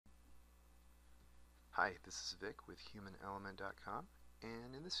Hi, this is Vic with HumanElement.com,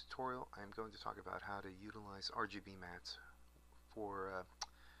 and in this tutorial I'm going to talk about how to utilize RGB mats for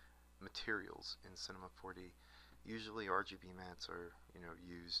materials in Cinema 4D. Usually RGB mats are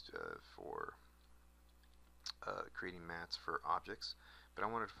used for creating mats for objects, but I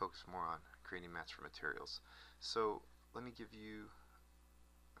wanted to focus more on creating mats for materials. So let me give you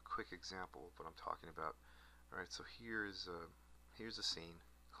a quick example of what I'm talking about. Alright, so here's a scene.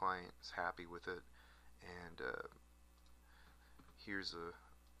 Client is happy with it, and here's a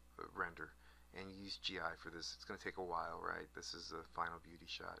render, and you use GI for this. It's going to take a while, right? This is the final beauty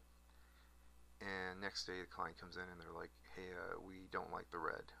shot, and next day the client comes in and they're like, hey, we don't like the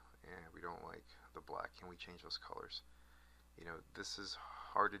red and we don't like the black, can we change those colors? This is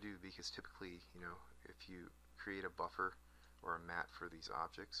hard to do because typically, if you create a buffer or a mat for these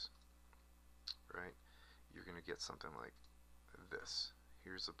objects, right, you're going to get something like this.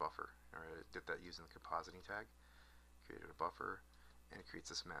 Here's a buffer. Alright, I did that using the compositing tag, created a buffer, and it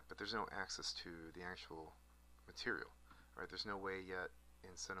creates this mat, but there's no access to the actual material. Right? There's no way yet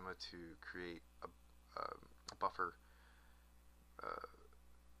in Cinema to create a buffer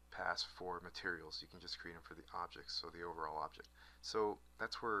pass for materials. You can just create them for the objects, so the overall object. So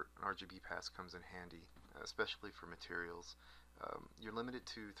that's where an RGB pass comes in handy, especially for materials. You're limited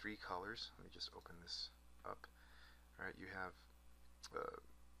to 3 colors. Let me just open this up. Alright, you have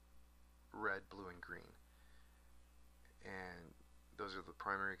red, blue, and green, and those are the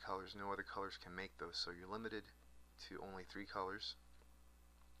primary colors. No other colors can make those, so you're limited to only 3 colors.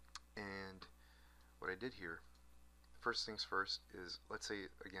 And what I did here, first things first, is let's say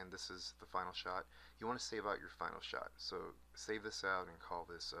again this is the final shot. You want to save out your final shot, so save this out and call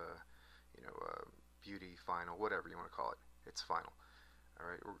this beauty final, whatever you want to call it. It's final.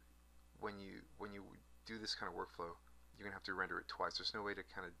 Alright, when you do this kind of workflow, you're going to have to render it twice. There's no way to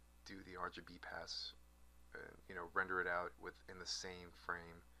kind of do the RGB pass and render it out within the same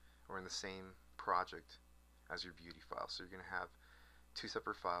frame or in the same project as your beauty file. So you're going to have 2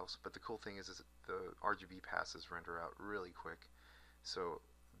 separate files, but the cool thing is the RGB passes render out really quick. So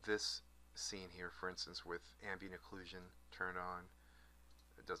this scene here, for instance, with ambient occlusion turned on,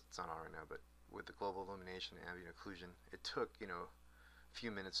 it's not on right now, but with the global illumination and ambient occlusion, it took a few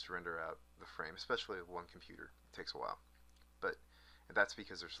minutes to render out the frame, especially with one computer. It takes a while. But that's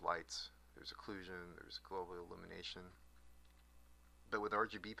because there's lights, there's occlusion, there's global illumination. But with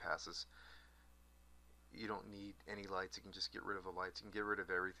RGB passes, you don't need any lights. You can just get rid of the lights. You can get rid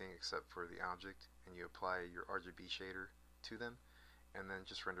of everything except for the object, and you apply your RGB shader to them, and then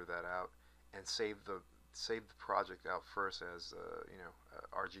just render that out and save the project out first as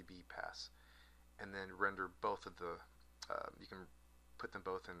RGB pass, and then render both of the. You can put them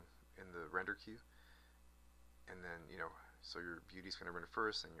both in the render queue, and then so your beauty's going to render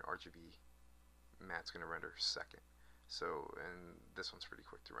first, and your RGB mat's going to render second. So, and this one's pretty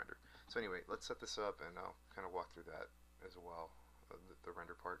quick to render. So anyway, let's set this up, and I'll kind of walk through that as well, the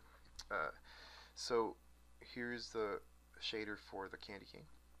render part. So here's the shader for the Candy King.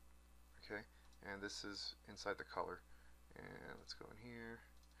 Okay, and this is inside the color. And let's go in here,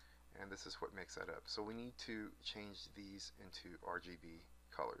 and this is what makes that up. So we need to change these into RGB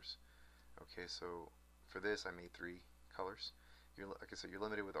colors. Okay, so for this I made 3 colors. Like I said, you're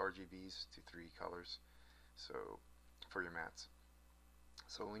limited with RGBs to 3 colors. So for your mats.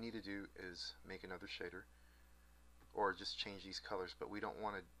 So what we need to do is make another shader, or just change these colors, but we don't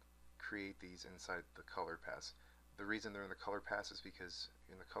want to create these inside the color pass. The reason they're in the color pass is because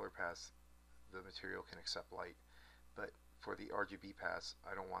in the color pass the material can accept light, but for the RGB pass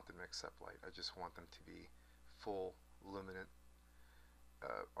I don't want them to accept light. I just want them to be full luminant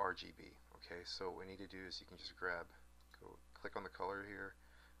RGB. Okay, so what we need to do is you can just click on the color here,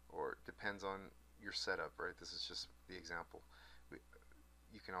 or it depends on your setup, right? This is just the example.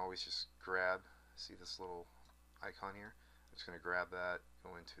 You can always just see this little icon here. I'm just going to grab that,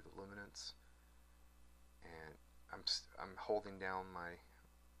 go into the luminance, and I'm holding down my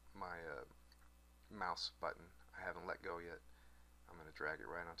mouse button. I haven't let go yet. I'm going to drag it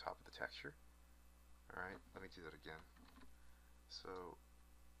right on top of the texture. Alright, let me do that again. So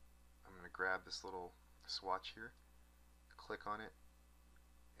I'm going to grab this little swatch here, click on it,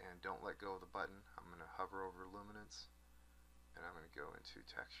 and don't let go of the button. I'm going to hover over luminance, and I'm going to go into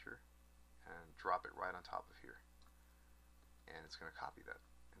texture and drop it right on top of here, and it's going to copy that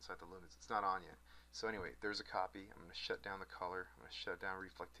inside the luminance. It's not on yet. So anyway, there's a copy. I'm going to shut down the color. I'm going to shut down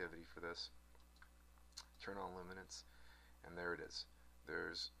reflectivity for this, turn on luminance, and there it is.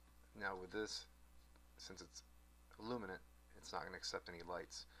 Now with this, since it's luminant, it's not going to accept any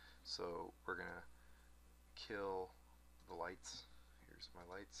lights, so we're going to kill the lights. Here's Here's my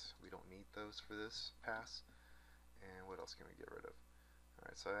lights. We don't need those for this pass. And what else can we get rid of?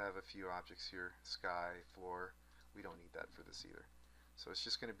 Alright, so I have a few objects here. Sky, floor. We don't need that for this either. So it's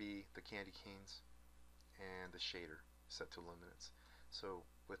just going to be the candy canes and the shader set to luminance. So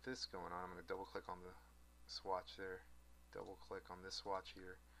with this going on, I'm going to double click on the swatch there, double click on this swatch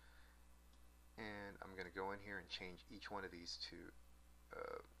here, and I'm going to go in here and change each one of these to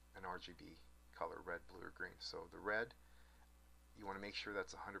an RGB color, red, blue, or green. So the red, you want to make sure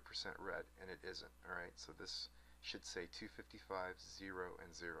that's 100% red, and it isn't. Alright, so this should say 255, 0,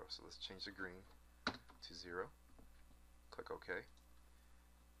 and 0. So let's change the green to 0. Click OK.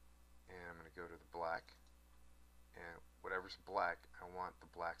 And I'm going to go to the black. And whatever's black, I want the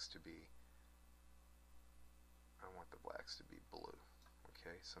blacks to be blue.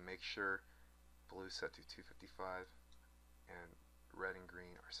 Okay, so make sure blue set to 255 and red and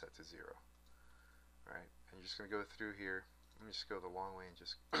green are set to 0. Alright, and you're just going to go through here. Let me just go the long way and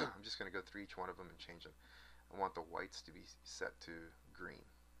just I'm just going to go through each one of them and change them. I want the whites to be set to green.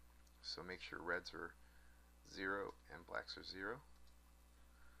 So make sure reds are 0 and blacks are 0.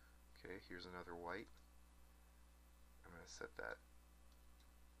 Okay, here's another white. I'm going to set that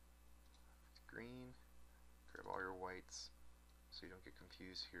to green. Grab all your whites so you don't get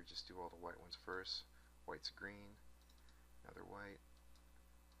confused here. Just do all the white ones first. White's green, another white,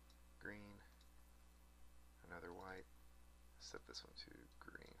 green, another white. Set this one to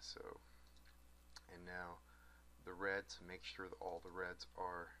green. So, and now the reds, make sure that all the reds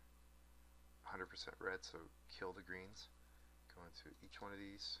are 100% red, so kill the greens. Go into each one of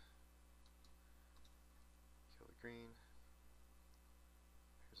these, kill the green.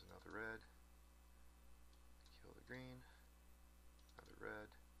 Here's another red, kill the green, another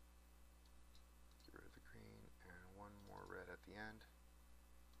red, get rid of the green, and one more red at the end.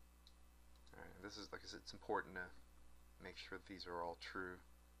 Alright, this is, like I said, it's important to make sure that these are all true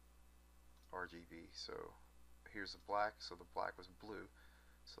RGB. So here's the black, so the black was blue,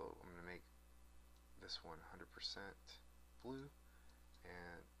 so I'm going to make this one 100% blue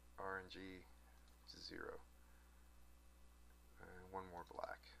and RNG to 0, and one more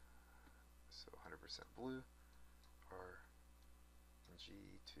black, so 100% blue, RNG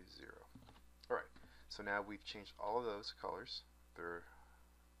to 0. Alright, so now we've changed all of those colors. They're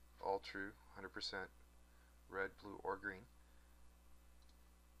all true, 100% red, blue, or green.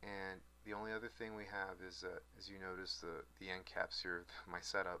 And the only other thing we have is, as you notice, the end caps here, my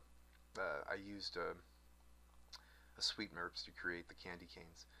setup, I used a sweet MERPs to create the candy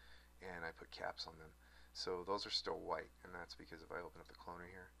canes, and I put caps on them. So those are still white, and that's because if I open up the cloner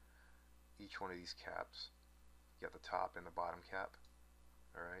here, each one of these caps, you got the top and the bottom cap,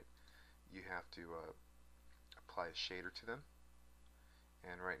 alright, you have to apply a shader to them.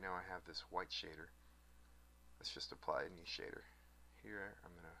 And right now I have this white shader. Let's just apply a new shader. Here,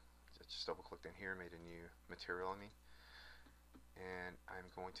 I'm going to just double click in here, made a new material and I'm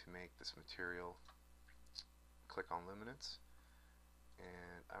going to make this material, click on luminance,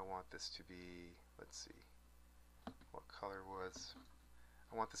 and I want this to be, let's see, what color was,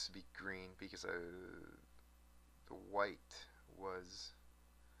 I want this to be green because the white was,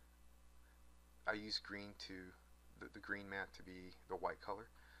 I used green to, the green mat to be the white color,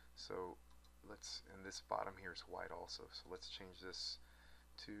 so let's, and this bottom here is white also, so let's change this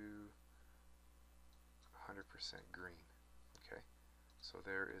to 100% green. Okay, so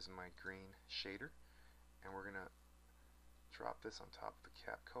there is my green shader, and we're gonna drop this on top of the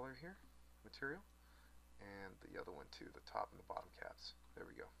cap color here, material, and the other one too, the top and the bottom caps. There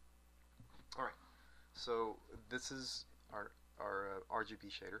we go. Alright, so this is our RGB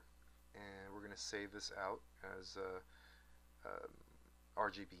shader, and we're gonna save this out as a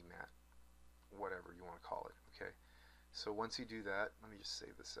RGB mat, whatever you want to call it. Okay, so once you do that, let me just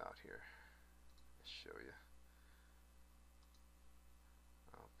save this out here, show you.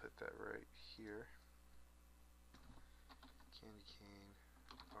 I'll put that right here. Candy cane,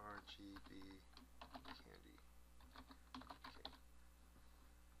 RGB, candy cane.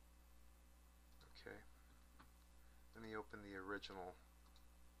 Okay, let me open the original.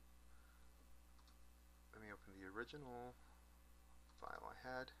 File I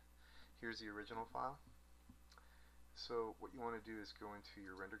had. Here's the original file. So what you want to do is go into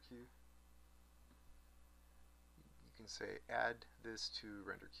your render queue. You can say add this to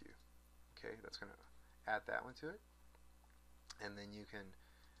render queue. Okay, that's going to add that one to it, and then you can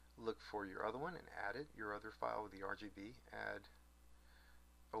look for your other one and add it, your other file with the RGB, add,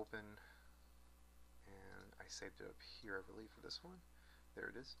 open, and I saved it up here I believe for this one. There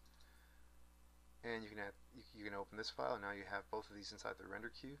it is. And you can open this file, and now you have both of these inside the render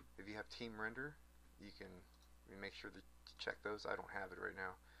queue. If you have team render, you can make sure that you check those. I don't have it right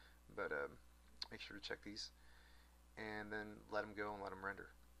now, but make sure to check these, and then let them go and let them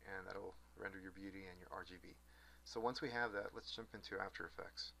render, and that'll render your beauty and your RGB. So once we have that, let's jump into After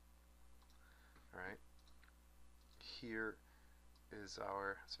Effects. Alright, here is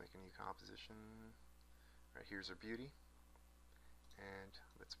our, let's make a new composition. Right, here's our beauty, and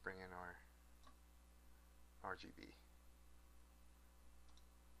let's bring in our RGB.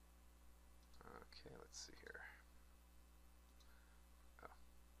 Okay, let's see here. Oh,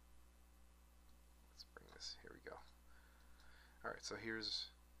 let's bring this, here we go. Alright, so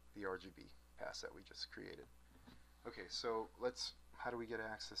here's the RGB pass that we just created. Okay, so how do we get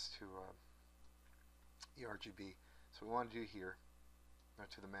access to the RGB? So we want to do here,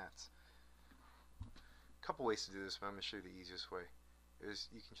 to the mats. A couple ways to do this, but I'm going to show you the easiest way. Is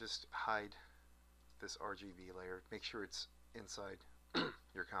you can just hide this RGB layer, make sure it's inside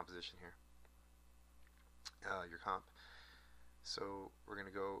your composition here, your comp. So we're going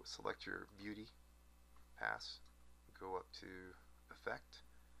to go select your beauty pass, go up to Effect,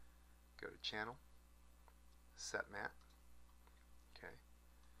 go to Channel, Set Matte. Okay,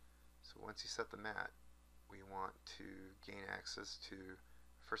 so once you set the matte, we want to gain access to,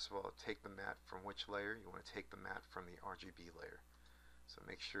 first of all, take the matte from which layer? You want to take the matte from the RGB layer. So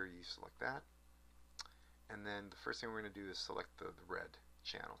make sure you select that, and then the first thing we're going to do is select the red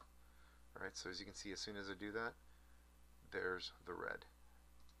channel. Alright, so as you can see, as soon as I do that, there's the red.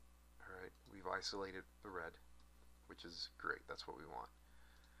 Alright, we've isolated the red, which is great. That's what we want.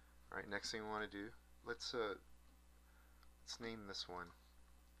 Alright, next thing we want to do, let's name this one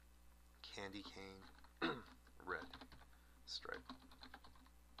Candy Cane Red Stripe,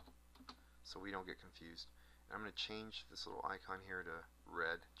 so we don't get confused. And I'm going to change this little icon here to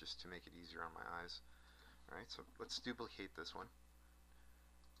red just to make it easier on my eyes. Alright, so let's duplicate this one,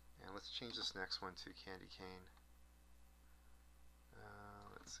 and let's change this next one to Candy Cane,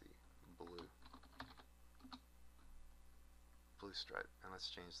 let's see, blue stripe, and let's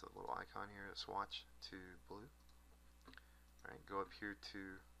change the little icon here, the swatch, to blue. Alright, go up here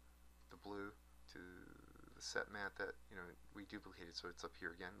to the blue, to the set matte that we duplicated, so it's up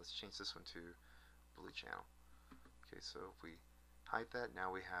here again. Let's change this one to blue channel. Okay, so if we hide that,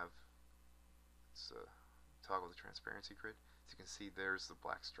 now we have, let's toggle the transparency grid. As you can see, there's the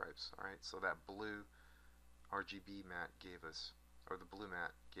black stripes. Alright, so that blue RGB matte gave us, or the blue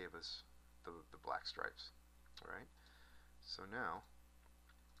matte gave us the black stripes. Alright, so now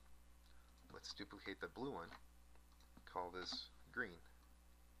let's duplicate the blue one, call this green.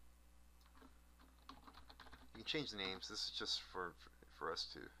 You can change the names. This is just for us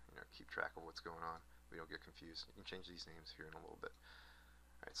to keep track of what's going on. We don't get confused. You can change these names here in a little bit.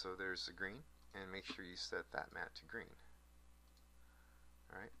 Alright, so there's the green, and make sure you set that matte to green.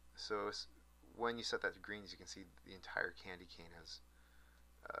 Alright, so when you set that to green, as you can see, the entire candy cane is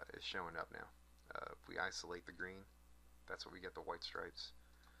showing up now. If we isolate the green, that's what we get, the white stripes.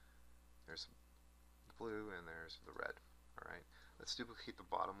 There's the blue and there's the red. Alright, let's duplicate the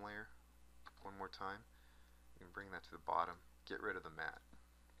bottom layer one more time. You can bring that to the bottom, get rid of the matte.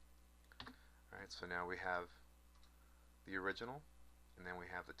 Alright, so now we have the original, and then we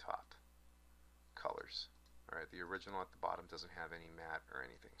have the top colors. Alright, the original at the bottom doesn't have any matte or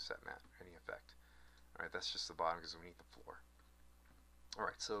anything, set matte, any effect. Alright, that's just the bottom because we need the floor.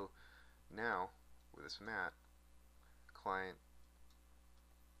 Alright, so now with this matte, client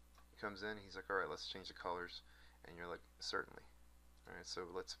comes in, he's like, alright, let's change the colors, and you're like, certainly. Alright, so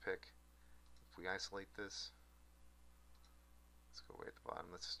let's pick, if we isolate this, let's go way at the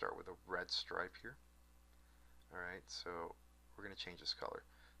bottom, let's start with a red stripe here. Alright, so we're going to change this color.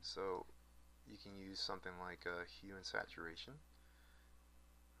 So you can use something like hue and saturation.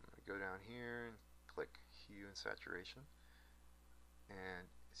 I'm going to go down here and click hue and saturation, and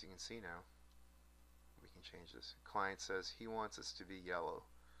as you can see now, we can change this. Client says he wants this to be yellow.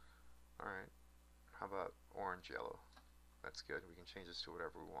 Alright, how about orange yellow? That's good. We can change this to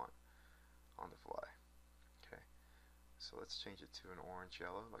whatever we want on the fly. Okay, so let's change it to an orange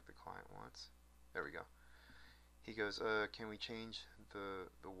yellow like the client wants. There we go. He goes, can we change the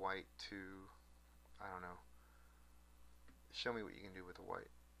white to, I don't know, show me what you can do with the white.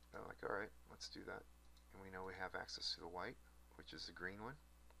 I'm like, alright, let's do that. And we know we have access to the white, which is the green one.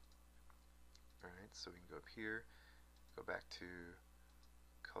 Alright, so we can go up here, go back to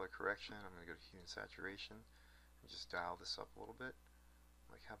color correction. I'm going to go to hue and saturation and just dial this up a little bit.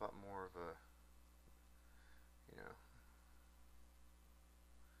 Like, how about more of a,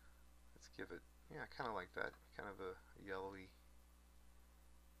 let's give it, yeah, kind of like that, kind of a yellowy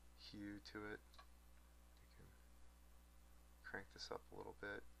hue to it. You can crank this up a little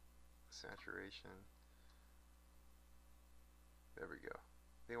bit, saturation. There we go.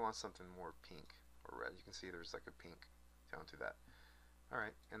 They want something more pink or red. You can see there's like a pink tone to that.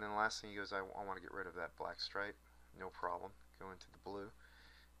 Alright, and then the last thing he goes, I want to get rid of that black stripe. No problem. Go into the blue.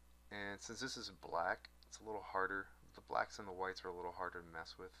 And since this is black, it's a little harder. The blacks and the whites are a little harder to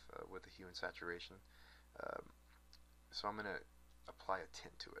mess with the hue and saturation. So I'm going to apply a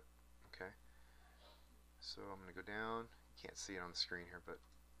tint to it. Okay. So I'm going to go down. You can't see it on the screen here, but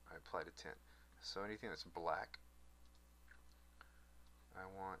I applied a tint. So anything that's black, I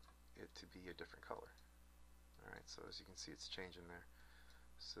want it to be a different color. Alright, so as you can see, it's changing there.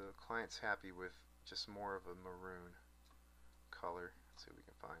 So the client's happy with just more of a maroon color. Let's see if we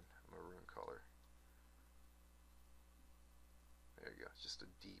can find a maroon color. There you go, just a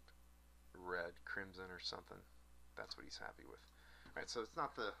deep red, crimson or something. That's what he's happy with. Alright, so it's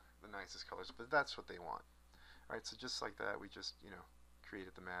not the nicest colors, but that's what they want. Alright, so just like that, we just,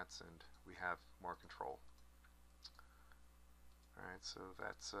 created the mats and we have more control. Alright, so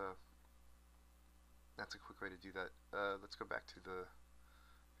that's a quick way to do that. Let's go back to the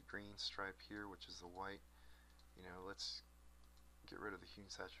green stripe here, which is the white. Let's get rid of the hue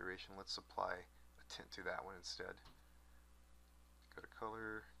and saturation. Let's apply a tint to that one instead. Go to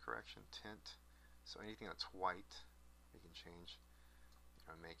color, correction, tint. So anything that's white, we can change,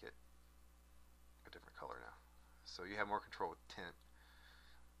 and make it a different color now. So you have more control with tint,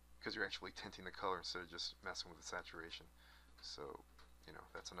 because you're actually tinting the color instead of just messing with the saturation. So,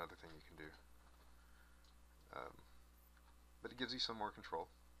 that's another thing you can do. But it gives you some more control.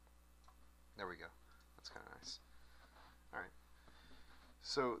 There we go. That's kind of nice. Alright.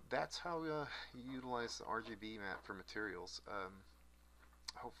 So that's how you utilize the RGB mat for materials.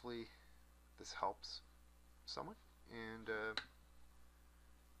 Hopefully this helps someone. And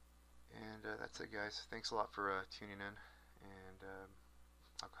that's it, guys. Thanks a lot for tuning in. And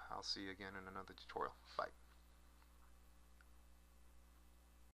I'll see you again in another tutorial. Bye.